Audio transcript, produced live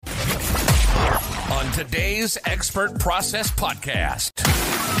on today's Expert Process Podcast.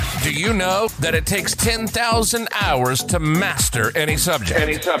 Do you know that it takes 10,000 hours to master any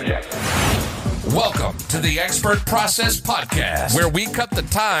subject? Welcome to the Expert Process Podcast, where we cut the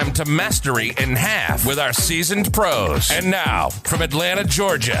time to mastery in half with our seasoned pros. And now, from Atlanta,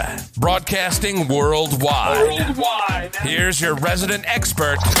 Georgia, broadcasting worldwide. Here's your resident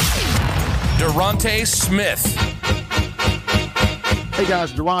expert, Durante Smith. Hey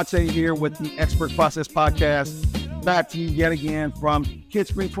guys, Durante here with the Expert Process Podcast. Back to you yet again from Kids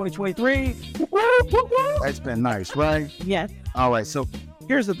Spring 2023. That's been nice, right? Yes. All right, so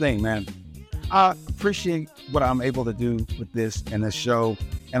here's the thing, man. I appreciate what I'm able to do with this and this show,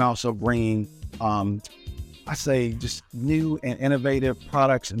 and also bringing, just new and innovative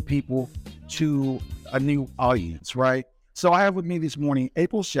products and people to a new audience, right? So I have with me this morning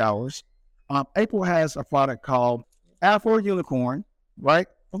April Showers. April has a product called Afro Unicorn, right?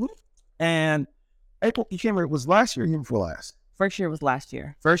 Mm-hmm. And April, you can't remember, it was last year or year before last? First year was last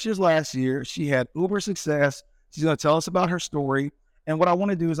year. First year's last year. She had uber success. She's going to tell us about her story. And what I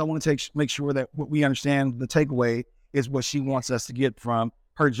want to do is I want to make sure that what we understand, the takeaway is what she wants us to get from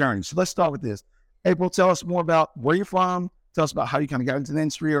her journey. So let's start with this. April, tell us more about where you're from. Tell us about how you kind of got into the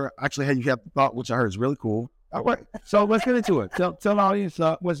industry, or actually how you have the thought, which I heard is really cool. All right. So let's get into it. Tell the audience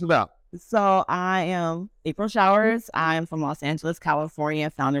what it's about. So I am April Showers. I am from Los Angeles, California,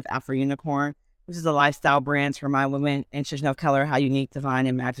 founder of Afro Unicorn, which is a lifestyle brand to remind women and children of color how unique, divine,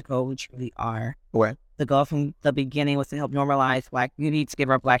 and magical we truly are. What? The goal from the beginning was to help normalize Black beauty, to give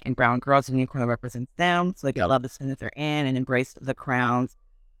our Black and brown girls a unicorn that represents them, so they can love the skin that they're in and embrace the crowns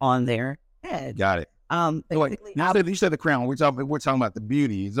on their head. Got it. Basically, you said the crown. We're talking about the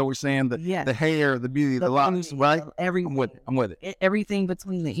beauty. So we're saying the hair, the beauty, the locks, right? Everything. I'm with it. Everything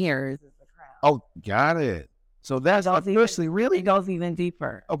between the ears is the crown. Oh, got it. So that's officially really? It goes even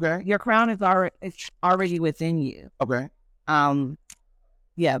deeper. Okay. Your crown is already within you. Okay.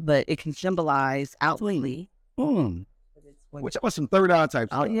 Yeah, but it can symbolize outwardly. Which was some third eye type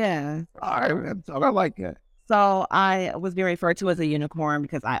stuff. Oh, yeah. All right. I like that. So I was being referred to as a unicorn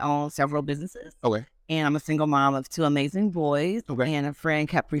because I own several businesses. Okay. And I'm a single mom of 2 amazing boys. Okay. And a friend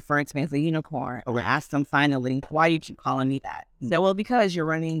kept referring to me as a unicorn. Okay. I asked him finally, why do you keep calling me that? He said, well, because you're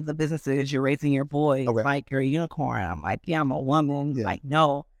running the businesses, you're raising your boys, like you're a unicorn. I'm like, yeah, I'm a woman. Yeah. Like,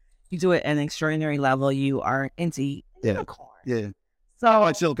 no, you do it at an extraordinary level. You are into unicorn. Yeah. So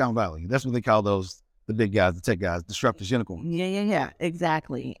like Silicon Valley. That's what they call those, the big guys, the tech guys, disruptors, unicorns. Yeah,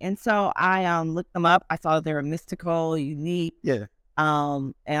 exactly. And so I looked them up. I saw that they were mystical, unique. Yeah.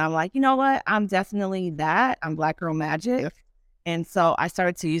 And I'm like, you know what? I'm definitely that. I'm Black Girl Magic. Yeah. And so I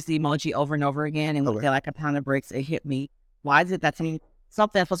started to use the emoji over and over again. And when I get like a pound of bricks, it hit me. Why is it that something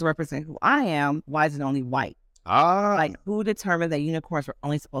that's supposed to represent who I am? Why is it only white? Like, who determined that unicorns were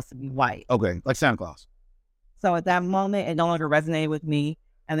only supposed to be white? Okay, like Santa Claus. So at that moment, it no longer resonated with me.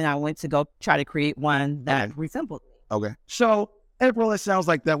 And then I went to go try to create one that resembled me. Okay. So, April, it sounds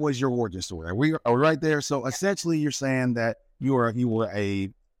like that was your origin story. We are right there. So, essentially, you're saying that you were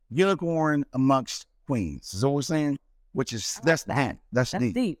a unicorn amongst queens. Is that what we're saying? Which is, that's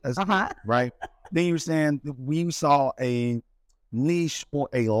deep. That's right? Then you're saying that we saw a niche or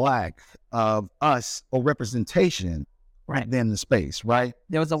a lack of us or representation within the space, right?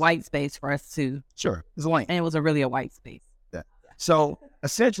 There was a white space for us too. Sure. There's a lane. And it was really a white space. Yeah. So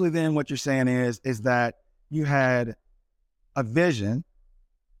essentially then what you're saying is that you had a vision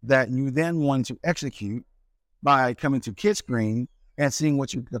that you then wanted to execute by coming to Kid Screen and seeing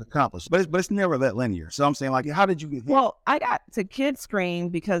what you could accomplish. But it's never that linear. So I'm saying, like, how did you get here? Well, I got to Kid Screen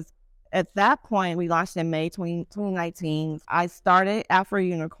because at that point, we launched in May 2019. I started Afro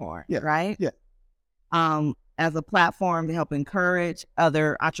Unicorn, right? Yeah. As a platform to help encourage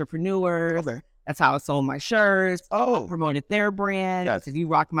other entrepreneurs. Okay. That's how I sold my shirts. Oh. Promoted their brand. Yes. If you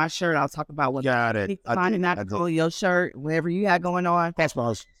rock my shirt, I'll talk about what your shirt, whatever you had going on.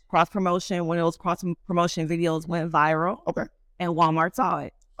 Cross promotion. When those cross promotion videos went viral. Okay. And Walmart saw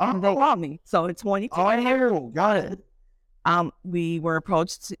it. And they called me. So in 2020. Oh, got it. We were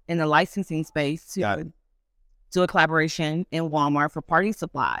approached in the licensing space to do a collaboration in Walmart for party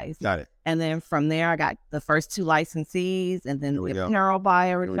supplies. Got it. And then from there, I got the first 2 licensees, and then the apparel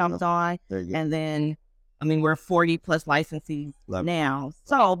buyer jumped on. And then, we're 40 plus licensees now.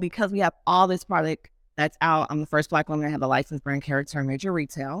 So because we have all this product that's out, I'm the first Black woman to have a licensed brand character in major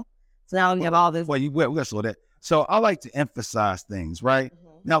retail. So now we have all this. Well, we got to slow that. So I like to emphasize things, right?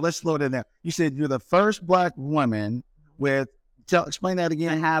 Mm-hmm. Now let's slow that down. You said you're the first Black woman with, explain that again.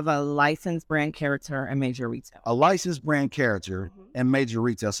 I have a licensed brand character in major retail. A licensed brand character in major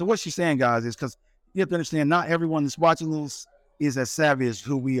retail. So what she's saying, guys, is because you have to understand, not everyone that's watching this is as savvy as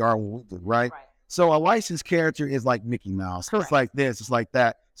who we are, right? So a licensed character is like Mickey Mouse. Correct. It's like this, it's like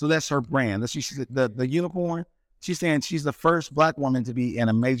that. So that's her brand. She's the unicorn. She's saying she's the first Black woman to be in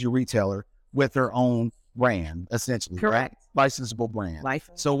a major retailer with her own brand, essentially. Correct. Right? Licensable brand.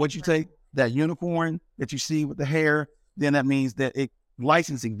 So what you brand. take that unicorn that you see with the hair, then that means that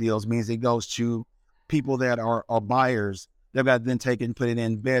licensing deals means it goes to people that are buyers. They've got to then take it and put it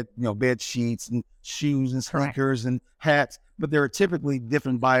in bed sheets and shoes and sneakers and hats. But there are typically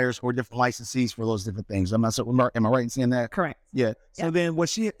different buyers or different licensees for those different things. Am I right in saying that? Correct. Yeah. So then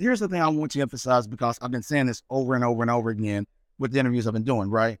here's the thing I want you to emphasize, because I've been saying this over and over and over again with the interviews I've been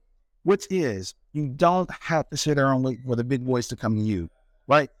doing, right? Which is, you don't have to sit there and wait for the big boys to come to you,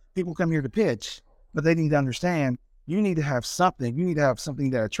 right? People come here to pitch, but they need to understand you need to have something. You need to have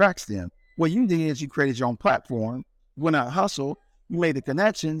something that attracts them. What you did is you created your own platform, went out and hustled, you made the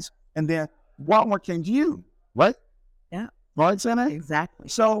connections, and then Walmart came to you, right? Yeah. Right, Santa? Exactly.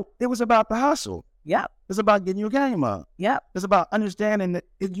 So it was about the hustle. Yep. It's about getting your game up. Yep. It's about understanding that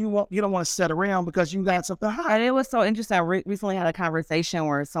if you don't want to sit around because you got something hot. And it was so interesting. I recently had a conversation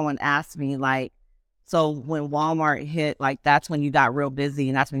where someone asked me, like, so when Walmart hit, like, that's when you got real busy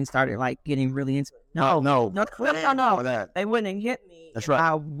and that's when you started, like, getting really into it. No. They wouldn't hit me. That's right.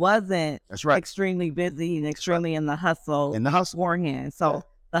 I wasn't That's right. extremely busy and extremely in the hustle. In the hustle. Beforehand. So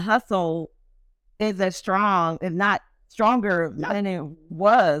the hustle is as strong, if not stronger than it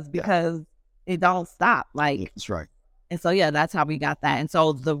was, because it don't stop. Like, that's right. And so, that's how we got that. And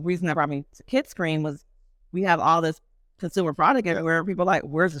so the reason that brought me to Kid Screen was we have all this consumer product everywhere. People are like,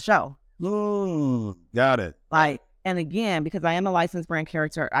 where's the show? Got it. Like, and again, because I am a licensed brand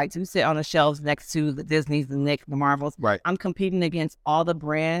character, I do sit on the shelves next to the Disneys, the Nick, the Marvels. Right. I'm competing against all the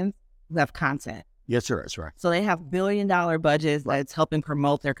brands who have content. Yes, sir. That's right. So they have billion-dollar budgets that's helping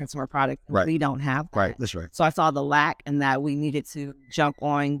promote their consumer product. Right. We don't have that. Right. That's right. So I saw the lack in that we needed to jump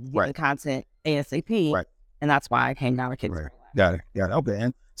on the content ASAP. Right. And that's why I came down with Kids Screen. Got it. Okay.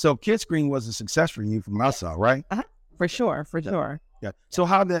 And so Kid Screen was a success for you from outside, right? For sure. Yeah. So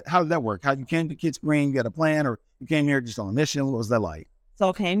how did that work? How you came to Kid Screen? You got a plan, or you came here just on a mission? What was that like?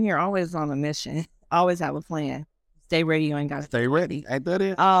 So came here always on a mission. Always have a plan. Stay ready, you ain't got to stay ready. Ain't that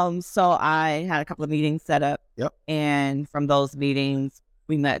it? So I had a couple of meetings set up. Yep. And from those meetings,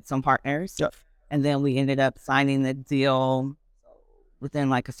 we met some partners. Yep. And then we ended up signing the deal within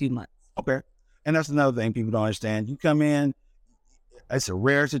like a few months. Okay. And that's another thing people don't understand. You come in, it's a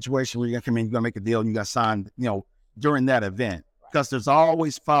rare situation where you're going to come in, you're going to make a deal, and you got signed, during that event. Because there's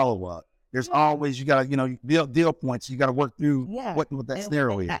always follow-up. There's always, you got to, deal points. You got to work through what that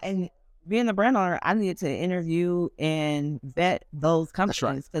scenario is. And being the brand owner, I needed to interview and vet those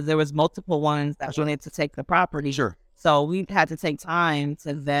companies because there was multiple ones that wanted to take the property. Sure. So we had to take time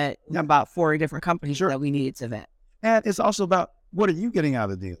to vet about 4 different companies that we needed to vet. And it's also about, what are you getting out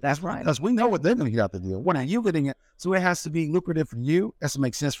of the deal? That's right. Because we know what they're going to get out of the deal. What are you getting it? So it has to be lucrative for you. It has to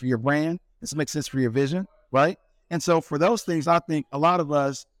make sense for your brand. It has to make sense for your vision, right? And so for those things, I think a lot of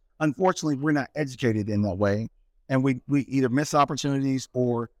us, unfortunately, we're not educated in that way. And we either miss opportunities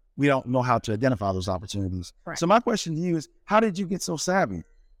or we don't know how to identify those opportunities. Right. So my question to you is, how did you get so savvy?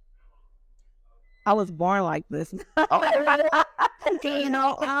 I was born like this. Y'all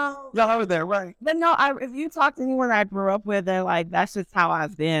over there, right? But no, if you talk to anyone I grew up with, they're like, that's just how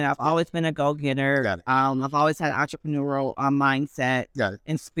I've been. I've always been a go-getter. Got it. I've always had entrepreneurial mindset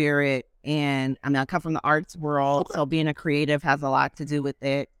and spirit. And I mean, I come from the arts world, so being a creative has a lot to do with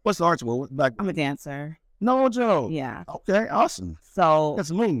it. What's the arts world? Like, I'm a dancer. No joke. Yeah. Okay, awesome. So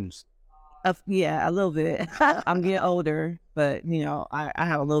that's moves. Yeah, a little bit. I'm getting older, but I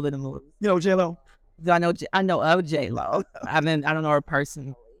have a little bit of moves. J-Lo? I know of J-Lo. I don't know her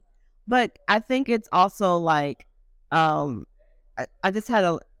personally, but I think it's also like, I just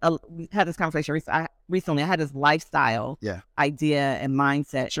had we had this conversation recently. I had this lifestyle idea and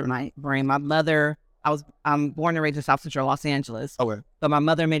mindset in my brain. My mother, I'm born and raised in South Central Los Angeles. Okay. But my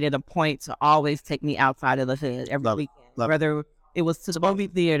mother made it a point to always take me outside of the hood every weekend, whether it was to the movie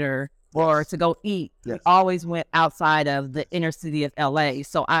theater or to go eat. We always went outside of the inner city of LA.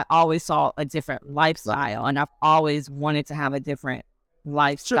 So I always saw a different lifestyle, and I've always wanted to have a different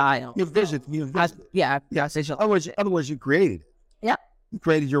lifestyle. Your vision. Otherwise, you created it. Yep. You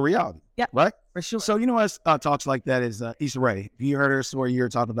created your reality. Yep. Right? For sure. So talks like that is Issa Rae. You heard her story, you were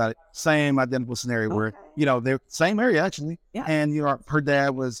talking about it. Same identical scenario where, they're same area actually. Yeah. And her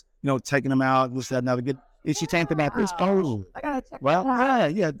dad was, taking them out, this, that, another good. And she tanked about this. Oh, I gotta check that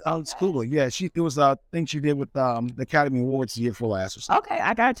out. Yeah, school. Yeah, it was a thing she did with the Academy Awards the year before last or something. Okay,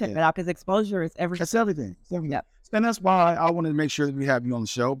 I gotta check that out because exposure is everything. That's everything. Yep. And that's why I wanted to make sure that we have you on the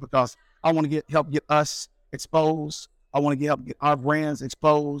show, because I want to help get us exposed I want to get our brands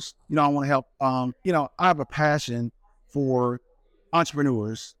exposed. I want to help. I have a passion for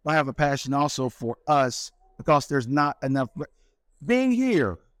entrepreneurs. I have a passion also for us because there's not enough. Being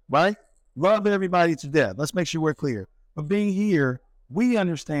here, right? Love everybody to death. Let's make sure we're clear. But being here, we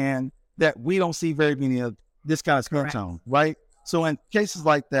understand that we don't see very many of this kind of skin tone, right? So in cases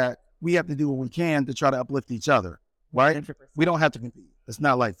like that, we have to do what we can to try to uplift each other, right? 100%. We don't have to compete. It's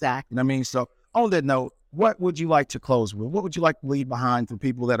not like that. You know what I mean? So on that note, what would you like to close with? What would you like to leave behind for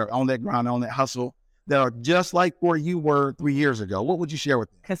people that are on that grind, on that hustle, that are just like where you were 3 years ago? What would you share with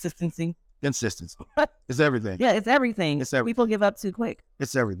them? Consistency. It's everything. Yeah, it's everything. People give up too quick.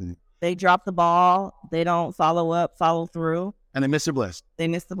 It's everything. They drop the ball. They don't follow through. And they miss their blessing. They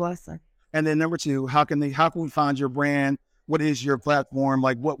miss the blessing. And then number 2, how can we find your brand? What is your platform?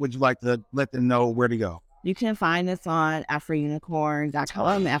 Like, what would you like to let them know where to go? You can find us on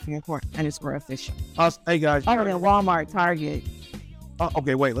AfroUnicorn.com, AfroUnicorn_official. Hey guys. Other than Walmart, Target.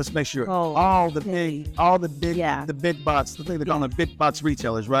 Okay, wait. Let's make sure. The big box. The thing they're calling the big box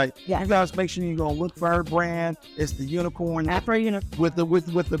retailers, right? Yeah. You guys make sure you're gonna look for her brand. It's the unicorn. Afro Unicorn. With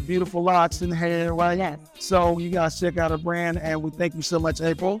the beautiful locks and hair, right? Yes. So you guys check out her brand, and we thank you so much,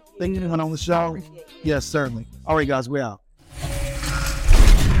 April. Thank you for coming on the show. Appreciate it. Yes, certainly. All right, guys, we're out.